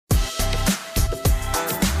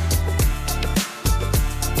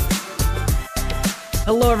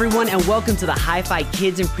Hello, everyone, and welcome to the Hyfi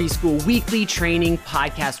Kids and Preschool Weekly Training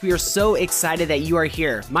Podcast. We are so excited that you are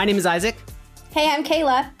here. My name is Isaac. Hey, I'm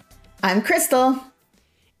Kayla. I'm Crystal.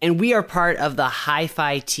 And we are part of the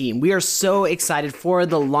Hyfi team. We are so excited for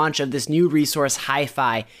the launch of this new resource,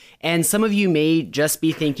 Hyfi. And some of you may just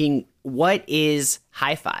be thinking, what is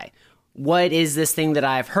Hyfi? What is this thing that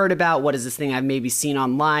I've heard about? What is this thing I've maybe seen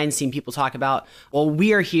online, seen people talk about? Well,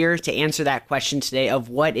 we are here to answer that question today of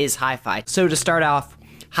what is Hyfi. So to start off,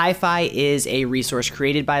 Hyfi is a resource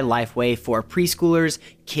created by Lifeway for preschoolers,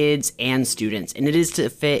 kids, and students. And it is to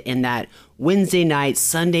fit in that Wednesday night,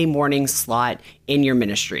 Sunday morning slot in your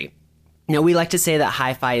ministry. Now, we like to say that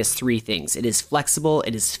Hyfi is three things. It is flexible,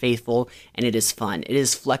 it is faithful, and it is fun. It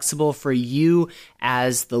is flexible for you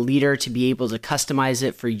as the leader to be able to customize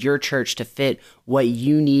it for your church to fit what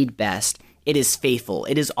you need best. It is faithful.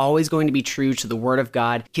 It is always going to be true to the Word of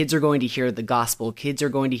God. Kids are going to hear the gospel. Kids are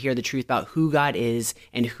going to hear the truth about who God is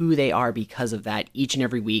and who they are because of that each and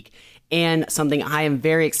every week. And something I am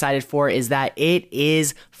very excited for is that it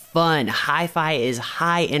is fun. Hyfi is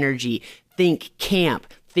high energy. Think camp.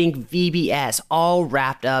 Think VBS, all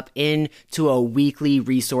wrapped up into a weekly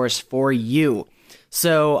resource for you.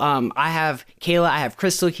 So I have Kayla, I have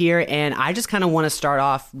Crystal here, and I just kind of want to start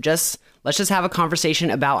off, let's just have a conversation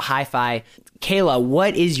about Hyfi. Kayla,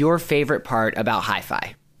 what is your favorite part about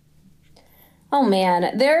Hyfi? Oh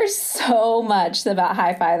man, there's so much about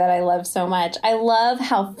Hyfi that I love so much. I love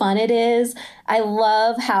how fun it is. I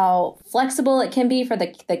love how flexible it can be for the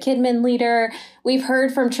kidmin leader. We've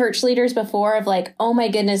heard from church leaders before of like, oh my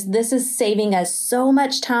goodness, this is saving us so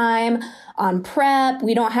much time on prep.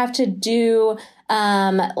 We don't have to do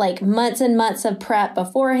like months and months of prep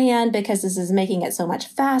beforehand because this is making it so much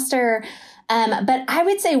faster. But I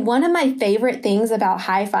would say one of my favorite things about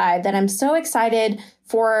Hyfi that I'm so excited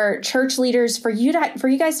for church leaders, for you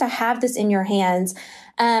guys to have this in your hands,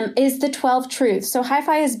 is the 12 truths. So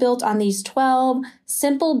Hyfi is built on these 12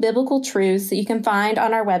 simple biblical truths that you can find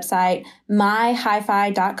on our website,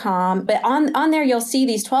 myhyfi.com. But on there, you'll see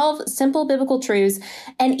these 12 simple biblical truths.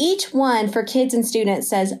 And each one for kids and students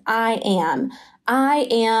says, I am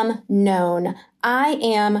known. I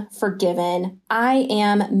am forgiven. I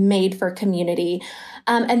am made for community.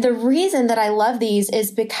 And the reason that I love these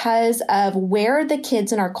is because of where the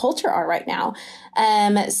kids in our culture are right now.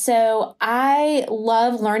 So I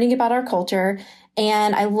love learning about our culture,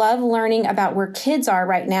 and I love learning about where kids are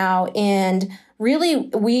right now. And really,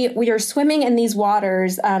 we are swimming in these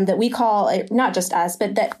waters that we call, not just us,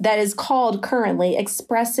 but that is called currently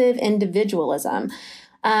expressive individualism.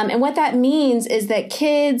 And what that means is that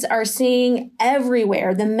kids are seeing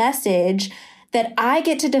everywhere the message that I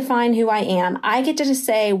get to define who I am. I get to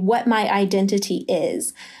say what my identity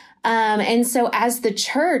is. And so as the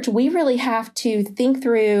church, we really have to think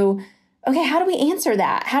through, okay, how do we answer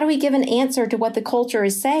that? How do we give an answer to what the culture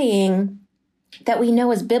is saying that we know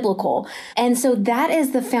is biblical? And so that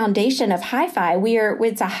is the foundation of Hyfi.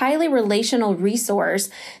 It's a highly relational resource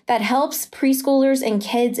that helps preschoolers and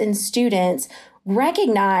kids and students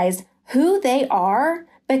recognize who they are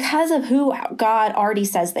because of who God already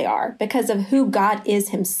says they are, because of who God is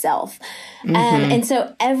himself. And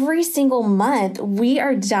so every single month we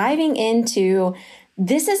are diving into,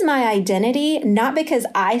 this is my identity, not because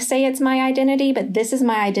I say it's my identity, but this is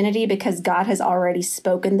my identity because God has already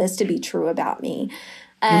spoken this to be true about me.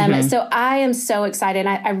 So I am so excited.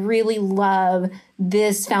 I really love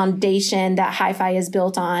this foundation that Hyfi is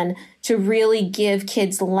built on to really give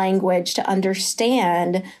kids language to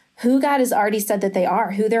understand who God has already said that they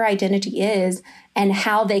are, who their identity is, and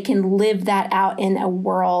how they can live that out in a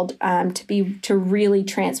world to really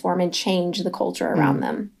transform and change the culture around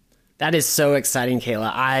them. That is so exciting,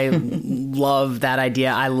 Kayla. I love that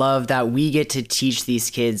idea. I love that we get to teach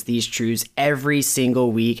these kids these truths every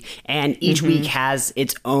single week. And each week has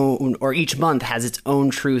its own, or each month has its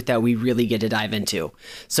own truth that we really get to dive into.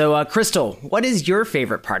 So, Crystal, what is your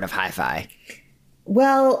favorite part of Hyfi?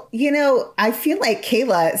 Well, I feel like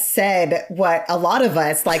Kayla said what a lot of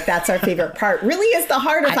us, like that's our favorite part, really is the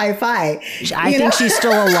heart of Hyfi. I think she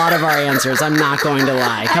stole a lot of our answers. I'm not going to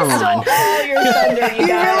lie. Come on. All your thunder, you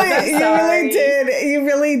guys. You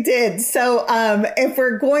really did. So if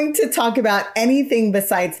we're going to talk about anything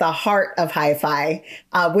besides the heart of Hyfi,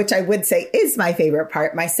 which I would say is my favorite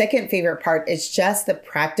part, my second favorite part is just the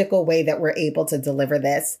practical way that we're able to deliver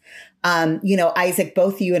this. Isaac,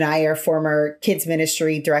 both you and I are former kids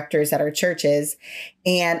ministry directors at our churches.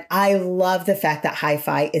 And I love the fact that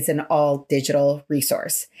Hyfi is an all digital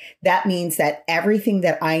resource. That means that everything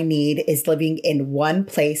that I need is living in one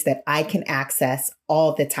place that I can access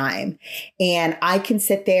all the time. And I can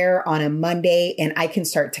sit there on a Monday and I can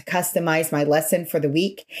start to customize my lesson for the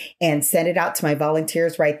week and send it out to my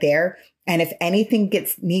volunteers right there. And if anything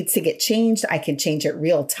needs to get changed, I can change it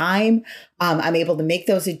real time. I'm able to make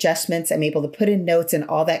those adjustments. I'm able to put in notes and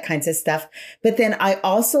all that kinds of stuff. But then I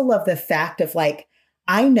also love the fact of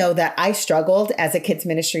I know that I struggled as a kids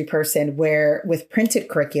ministry person with printed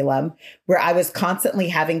curriculum, where I was constantly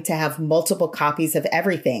having to have multiple copies of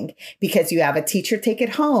everything because you have a teacher take it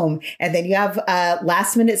home and then you have a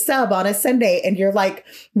last minute sub on a Sunday and you're like,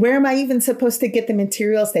 where am I even supposed to get the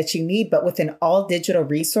materials that you need? But with an all digital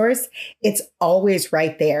resource, it's always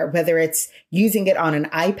right there, whether it's using it on an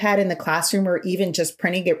iPad in the classroom or even just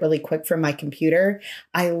printing it really quick from my computer.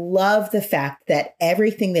 I love the fact that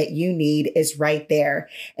everything that you need is right there.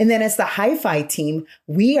 And then as the Hyfi team,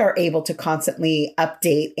 we are able to constantly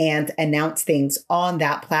update and announce things on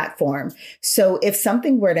that platform. So if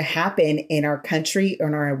something were to happen in our country or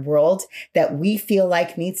in our world that we feel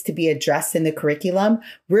like needs to be addressed in the curriculum,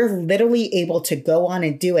 we're literally able to go on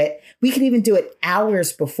and do it. We can even do it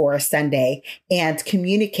hours before a Sunday and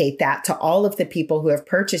communicate that to all of the people who have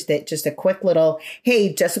purchased it. Just a quick little,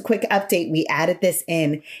 hey, just a quick update. We added this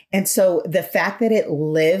in. And so the fact that it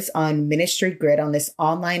lives on Ministry Grid on this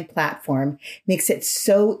online platform makes it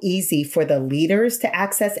so easy for the leaders to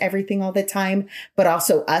access everything all the time, but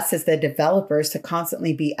also us as the developers to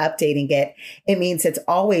constantly be updating it. It means it's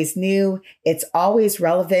always new. It's always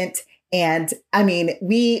relevant. And I mean,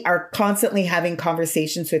 we are constantly having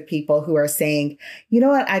conversations with people who are saying, you know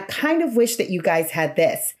what, I kind of wish that you guys had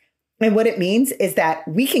this. And what it means is that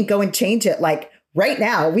we can go and change it right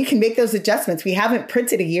now. We can make those adjustments. We haven't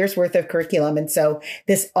printed a year's worth of curriculum. And so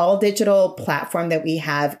this all digital platform that we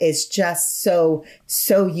have is just so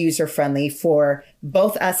user friendly for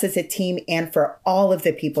both us as a team and for all of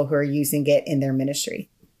the people who are using it in their ministry.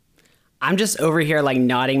 I'm just over here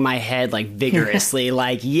nodding my head vigorously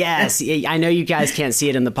yes. I know you guys can't see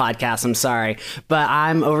it in the podcast. I'm sorry. But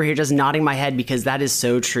I'm over here just nodding my head because that is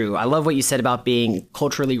so true. I love what you said about being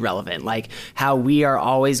culturally relevant, how we are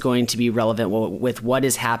always going to be relevant with what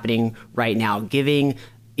is happening right now,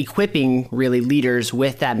 equipping really leaders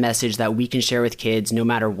with that message that we can share with kids no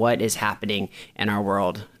matter what is happening in our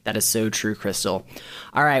world. That is so true, Crystal.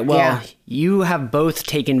 All right. Well, You have both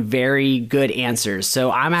taken very good answers.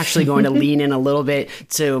 So I'm actually going to lean in a little bit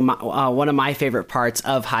to one of my favorite parts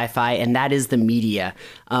of Hyfi, and that is the media.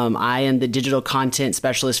 I am the digital content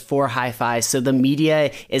specialist for Hyfi. So the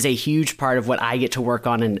media is a huge part of what I get to work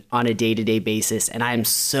on a day-to-day basis. And I am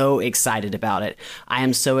so excited about it. I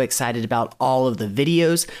am so excited about all of the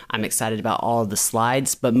videos. I'm excited about all of the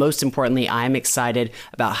slides. But most importantly, I'm excited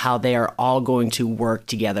about how they are all going to work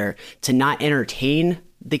together to not entertain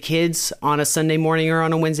the kids on a Sunday morning or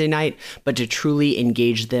on a Wednesday night, but to truly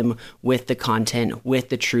engage them with the content, with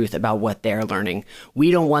the truth about what they're learning.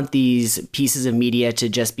 We don't want these pieces of media to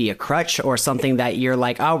just be a crutch or something that you're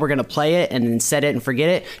like, oh, we're going to play it and then set it and forget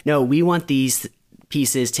it. No, we want these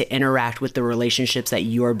pieces to interact with the relationships that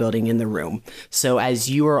you are building in the room. So as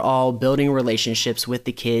you are all building relationships with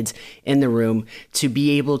the kids in the room, to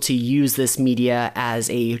be able to use this media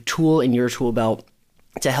as a tool in your tool belt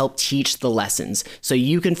to help teach the lessons. So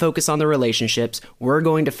you can focus on the relationships. We're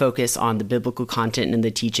going to focus on the biblical content and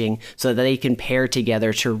the teaching so that they can pair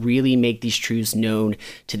together to really make these truths known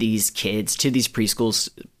to these kids, to these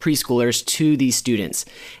preschoolers, to these students.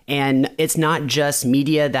 And it's not just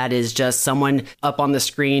media that is just someone up on the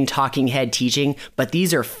screen talking head teaching, but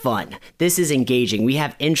these are fun. This is engaging. We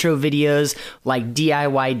have intro videos like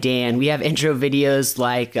DIY Dan. We have intro videos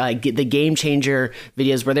like the Game Changer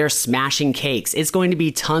videos where they're smashing cakes. It's going to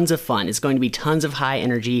be tons of fun. It's going to be tons of high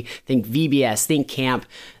energy. Think VBS, think camp.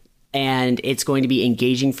 And it's going to be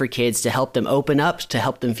engaging for kids to help them open up, to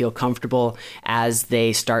help them feel comfortable as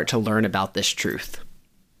they start to learn about this truth.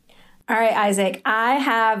 All right, Isaac, I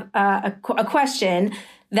have a question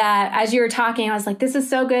that as you were talking, I was like, this is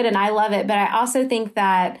so good and I love it. But I also think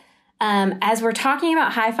that as we're talking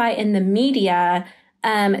about Hyfi in the media,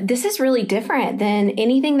 this is really different than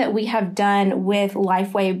anything that we have done with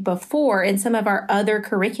Lifeway before in some of our other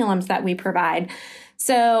curriculums that we provide.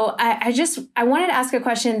 So I wanted to ask a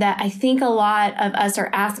question that I think a lot of us are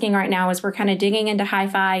asking right now as we're kind of digging into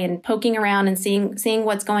Hyfi and poking around and seeing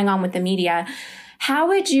what's going on with the media. How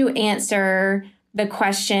would you answer the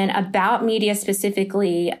question about media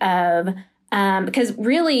specifically because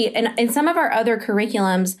really in some of our other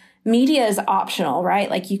curriculums, media is optional, right?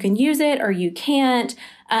 Like you can use it or you can't.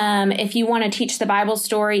 If you want to teach the Bible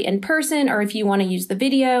story in person, or if you want to use the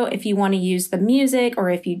video, if you want to use the music, or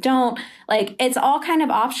if you don't, like it's all kind of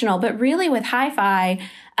optional. But really with Hyfi,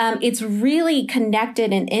 it's really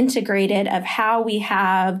connected and integrated of how we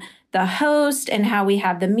have the host and how we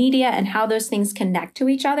have the media and how those things connect to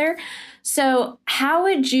each other. So how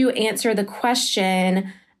would you answer the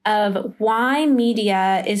question of why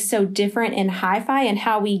media is so different in Hyfi and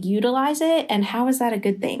how we utilize it, and how is that a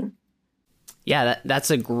good thing? Yeah,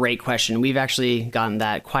 that's a great question. We've actually gotten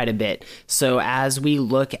that quite a bit. So as we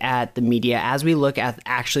look at the media, as we look at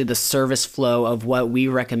actually the service flow of what we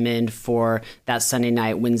recommend for that Sunday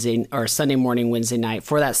morning, Wednesday night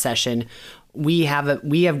for that session, we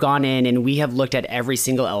have gone in and we have looked at every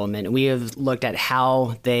single element. We have looked at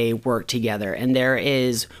how they work together. And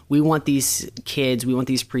we want these kids, we want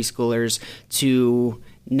these preschoolers to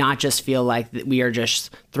not just feel like we are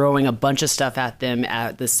just throwing a bunch of stuff at them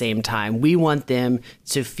at the same time. We want them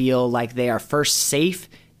to feel like they are first safe,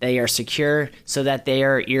 they are secure, so that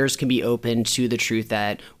their ears can be open to the truth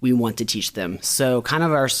that we want to teach them. So kind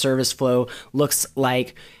of our service flow looks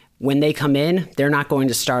like when they come in, they're not going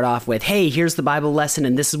to start off with, hey, here's the Bible lesson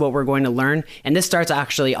and this is what we're going to learn. And this starts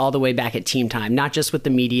actually all the way back at team time, not just with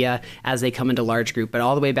the media as they come into large group, but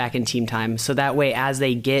all the way back in team time. So that way, as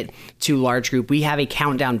they get to large group, we have a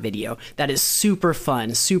countdown video that is super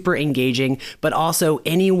fun, super engaging, but also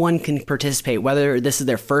anyone can participate, whether this is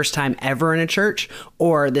their first time ever in a church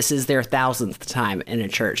or this is their 1,000th time in a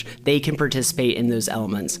church. They can participate in those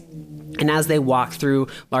elements. And as they walk through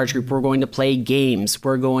large group, we're going to play games.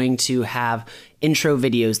 We're going to have intro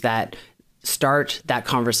videos that start that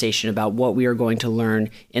conversation about what we are going to learn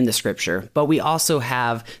in the scripture. But we also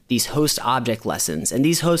have these host object lessons, and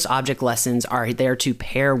these host object lessons are there to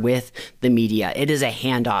pair with the media. It is a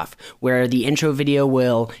handoff where the intro video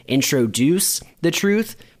will introduce the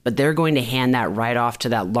truth, but they're going to hand that right off to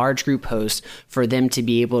that large group host for them to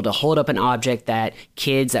be able to hold up an object that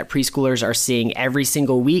preschoolers are seeing every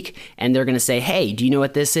single week. And they're going to say, hey, do you know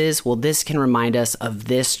what this is? Well, this can remind us of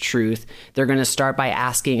this truth. They're going to start by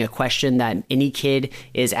asking a question that any kid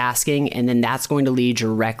is asking, and then that's going to lead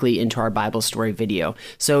directly into our Bible story video.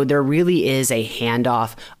 So there really is a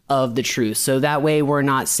handoff of the truth. So that way we're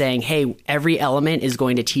not saying, hey, every element is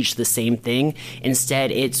going to teach the same thing.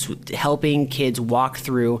 Instead, it's helping kids walk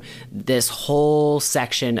through this whole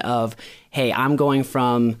section of, hey, I'm going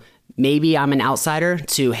from maybe I'm an outsider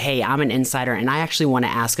to, hey, I'm an insider, and I actually want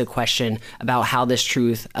to ask a question about how this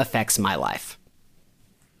truth affects my life.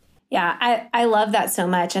 Yeah, I love that so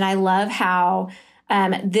much. And I love how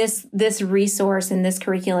this resource and this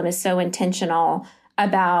curriculum is so intentional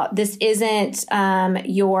about this isn't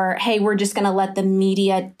hey, we're just going to let the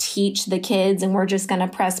media teach the kids and we're just going to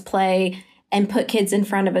press play and put kids in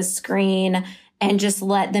front of a screen and just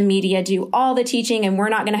let the media do all the teaching and we're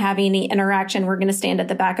not going to have any interaction. We're going to stand at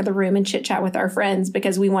the back of the room and chit chat with our friends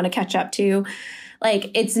because we want to catch up too. Like,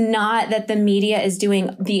 it's not that the media is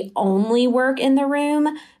doing the only work in the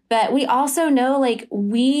room, but we also know, like,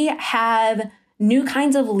 we have new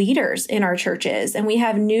kinds of leaders in our churches, and we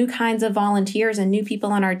have new kinds of volunteers and new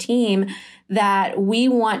people on our team that we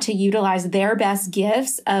want to utilize their best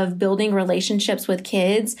gifts of building relationships with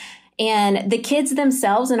kids. And the kids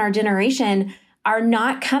themselves in our generation are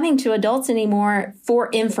not coming to adults anymore for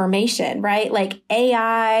information, right? Like,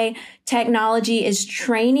 AI technology is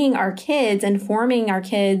training our kids and forming our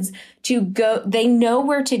kids to go. They know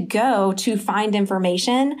where to go to find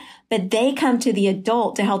information, but they come to the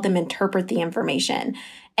adult to help them interpret the information.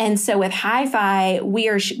 And so with Hyfi,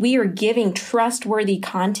 we are giving trustworthy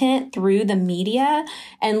content through the media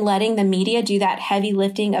and letting the media do that heavy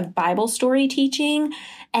lifting of Bible story teaching.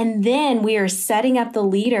 And then we are setting up the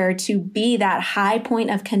leader to be that high point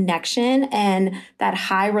of connection and that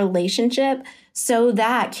high relationship so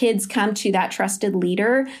that kids come to that trusted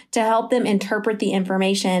leader to help them interpret the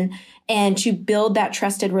information and to build that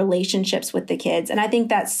trusted relationships with the kids. And I think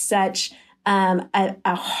that's such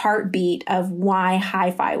a heartbeat of why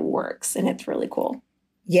Hyfi works. And it's really cool.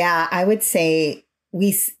 Yeah, I would say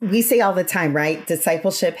we say all the time, right?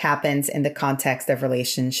 Discipleship happens in the context of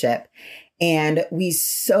relationship. And we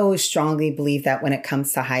so strongly believe that when it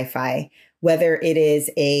comes to Hyfi, whether it is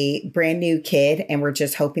a brand new kid and we're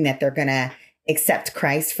just hoping that they're going to accept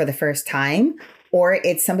Christ for the first time, or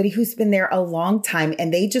it's somebody who's been there a long time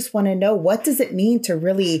and they just want to know, what does it mean to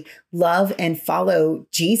really love and follow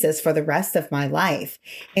Jesus for the rest of my life?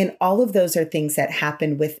 And all of those are things that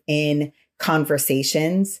happen within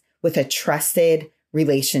conversations with a trusted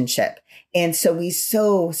relationship. And so we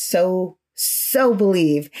so so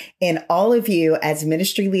believe in all of you as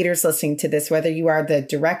ministry leaders listening to this, whether you are the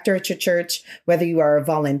director at your church, whether you are a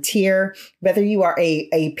volunteer, whether you are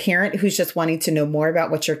a parent who's just wanting to know more about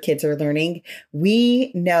what your kids are learning.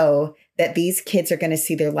 We know that these kids are going to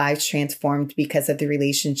see their lives transformed because of the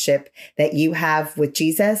relationship that you have with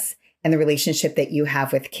Jesus and the relationship that you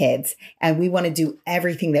have with kids. And we want to do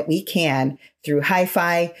everything that we can through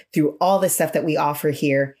Hyfi, through all the stuff that we offer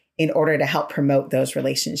here in order to help promote those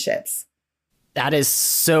relationships. That is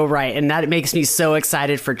so right. And that makes me so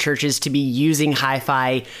excited for churches to be using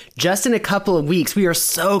Hyfi just in a couple of weeks. We are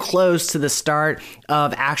so close to the start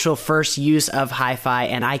of actual first use of Hyfi,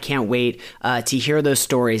 and I can't wait to hear those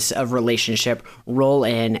stories of relationship roll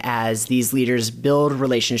in as these leaders build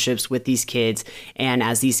relationships with these kids, and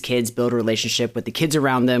as these kids build a relationship with the kids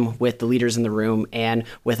around them, with the leaders in the room, and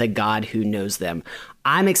with a God who knows them.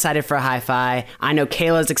 I'm excited for Hyfi. I know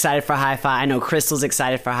Kayla's excited for Hyfi. I know Crystal's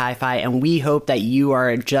excited for Hyfi, and we hope that you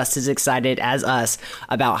are just as excited as us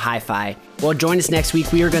about Hyfi. Well, join us next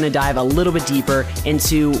week. We are going to dive a little bit deeper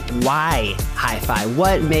into why Hyfi.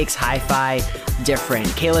 What makes Hyfi different?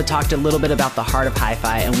 Kayla talked a little bit about the heart of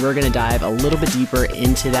Hyfi, and we're going to dive a little bit deeper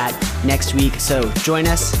into that next week. So join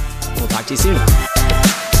us. We'll talk to you soon.